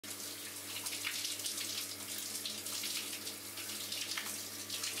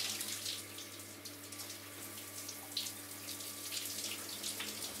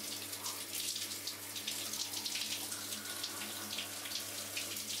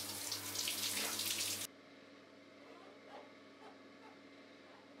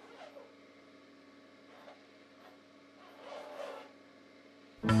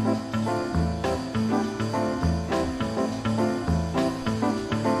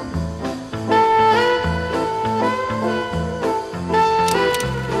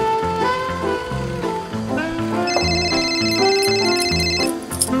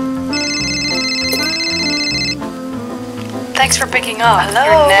Thanks for picking up. Hello?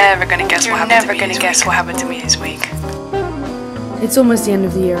 You're never gonna guess what happened to me this week. It's almost the end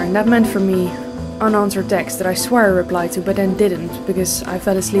of the year, and that meant for me unanswered texts that I swore I replied to but then didn't because I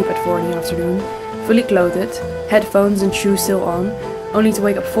fell asleep at 4 in the afternoon, fully clothed, headphones and shoes still on, only to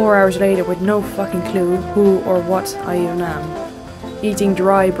wake up 4 hours later with no fucking clue who or what I even am. Eating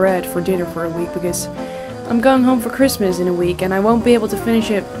dry bread for dinner for a week because I'm going home for Christmas in a week and I won't be able to finish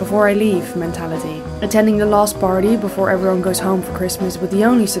it before I leave mentality. Attending the last party before everyone goes home for Christmas with the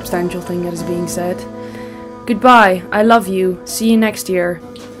only substantial thing that is being said. Goodbye, I love you, see you next year.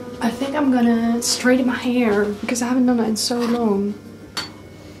 I think I'm gonna straighten my hair because I haven't done it in so long.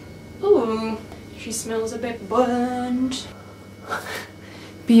 Ooh, she smells a bit burnt.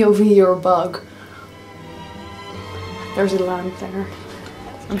 POV or bug. There's a lamp there.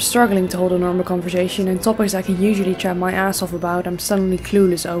 I'm struggling to hold a normal conversation and topics I can usually chat my ass off about I'm suddenly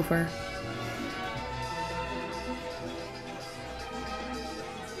clueless over.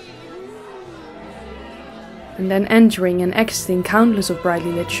 And then entering and exiting countless of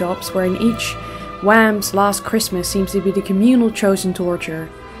brightly lit shops wherein each Wham's Last Christmas seems to be the communal chosen torture.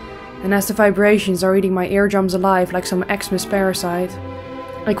 And as the vibrations are eating my eardrums alive like some Xmas parasite,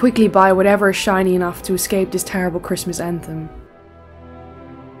 I quickly buy whatever is shiny enough to escape this terrible Christmas anthem.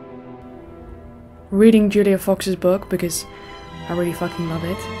 Reading Julia Fox's book because I really fucking love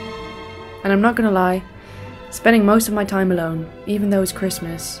it. And I'm not gonna lie, spending most of my time alone, even though it's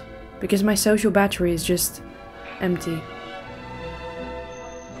Christmas, because my social battery is just empty.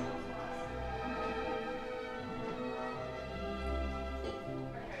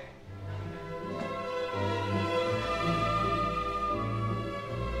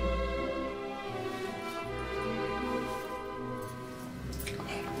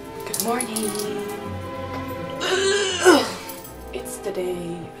 Good morning. It's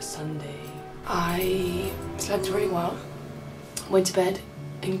today, Sunday. I slept really well. Went to bed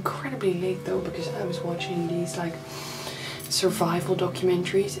incredibly late though because I was watching these like survival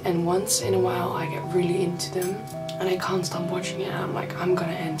documentaries and once in a while I get really into them and I can't stop watching it and I'm like, I'm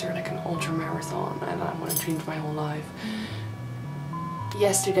gonna enter like an ultra marathon and I want to change my whole life.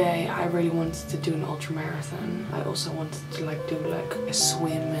 Yesterday I really wanted to do an ultra marathon. I also wanted to like do like a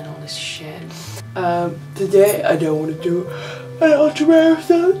swim and all this shit. Today I don't want to do an ultra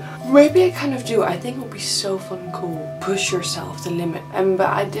marathon. Maybe I kind of do. I think it would be so fun and cool. Push yourself to the limit. But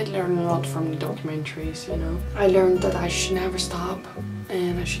I did learn a lot from the documentaries, you know. I learned that I should never stop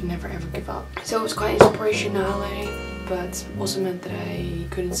and I should never ever give up. So it was quite inspirational, but also meant that I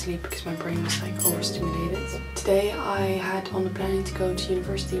couldn't sleep because my brain was like overstimulated. Today I had on the planning to go to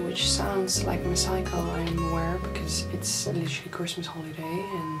university, which sounds like my cycle, I'm aware, because it's literally Christmas holiday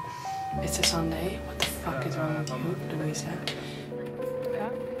and it's a Sunday. What the fuck is wrong with you, Louisa? Huh?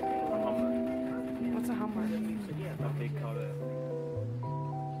 What's a hammer?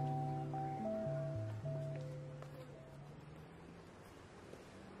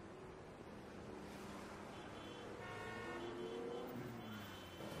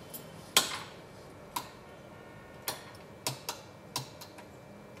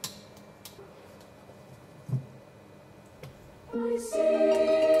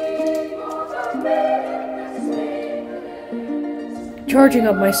 Charging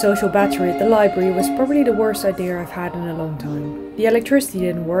up my social battery at the library was probably the worst idea I've had in a long time. The electricity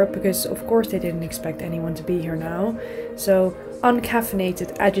didn't work because of course they didn't expect anyone to be here now, so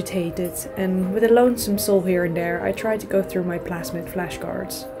uncaffeinated, agitated, and with a lonesome soul here and there, I tried to go through my plasmid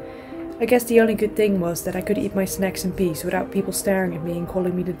flashcards. I guess the only good thing was that I could eat my snacks in peace without people staring at me and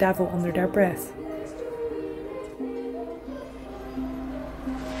calling me the devil under their breath.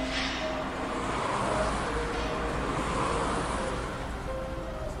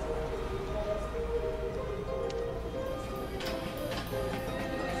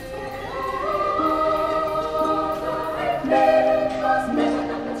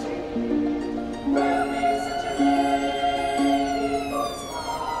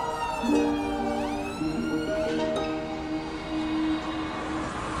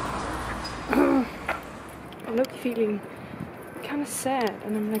 I look feeling kind of sad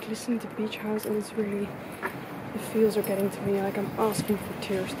and I'm like listening to Beach House and it's really, the feels are getting to me like I'm asking for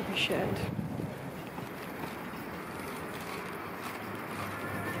tears to be shed.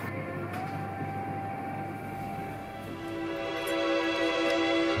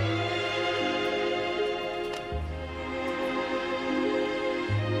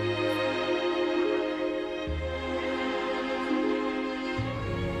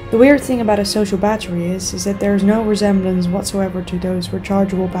 The weird thing about a social battery is that there is no resemblance whatsoever to those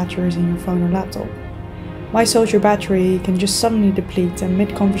rechargeable batteries in your phone or laptop. My social battery can just suddenly deplete, and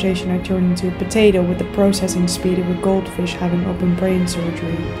mid-conversation I turn into a potato with the processing speed of a goldfish having open brain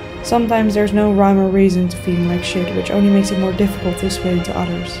surgery. Sometimes there's no rhyme or reason to feeling like shit, which only makes it more difficult to explain to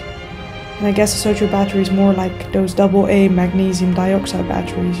others. And I guess a social battery is more like those AA magnesium dioxide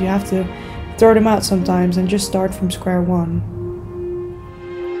batteries. You have to throw them out sometimes and just start from square one.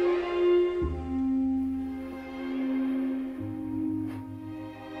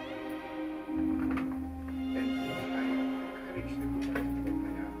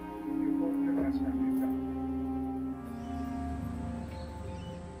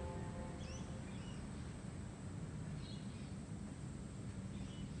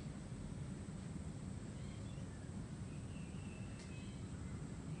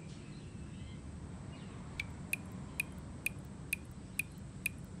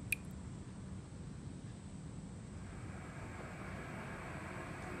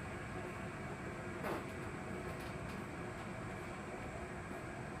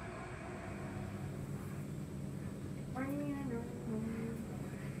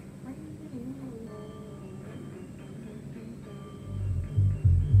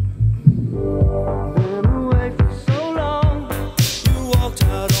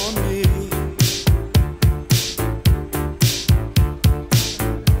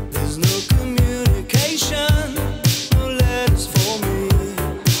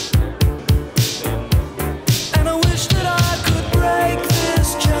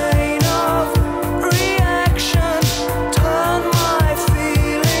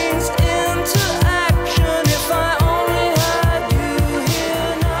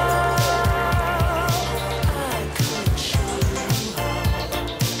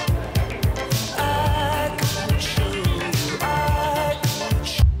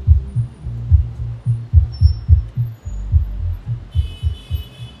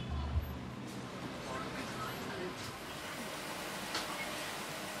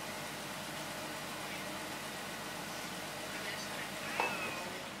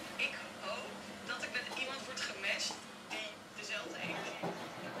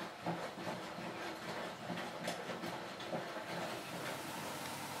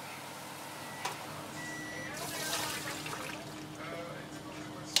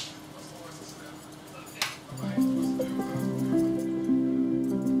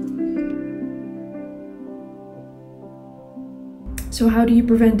 So how do you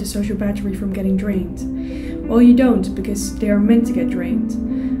prevent a social battery from getting drained? Well, you don't, because they are meant to get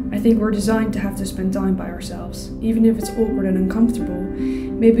drained. I think we're designed to have to spend time by ourselves, even if it's awkward and uncomfortable.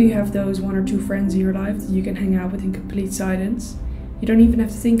 Maybe you have those 1 or 2 friends in your life that you can hang out with in complete silence. You don't even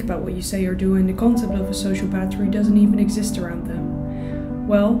have to think about what you say or do, and the concept of a social battery doesn't even exist around them.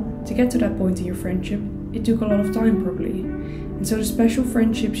 Well, to get to that point in your friendship, it took a lot of time probably. And so the special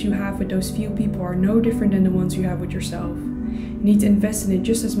friendships you have with those few people are no different than the ones you have with yourself. You need to invest in it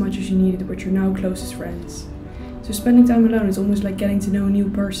just as much as you need it with your now closest friends. So spending time alone is almost like getting to know a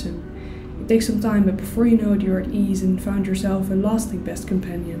new person. It takes some time, but before you know it, you're at ease and found yourself a lasting best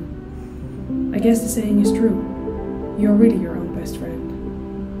companion. I guess the saying is true. You're really your own best friend.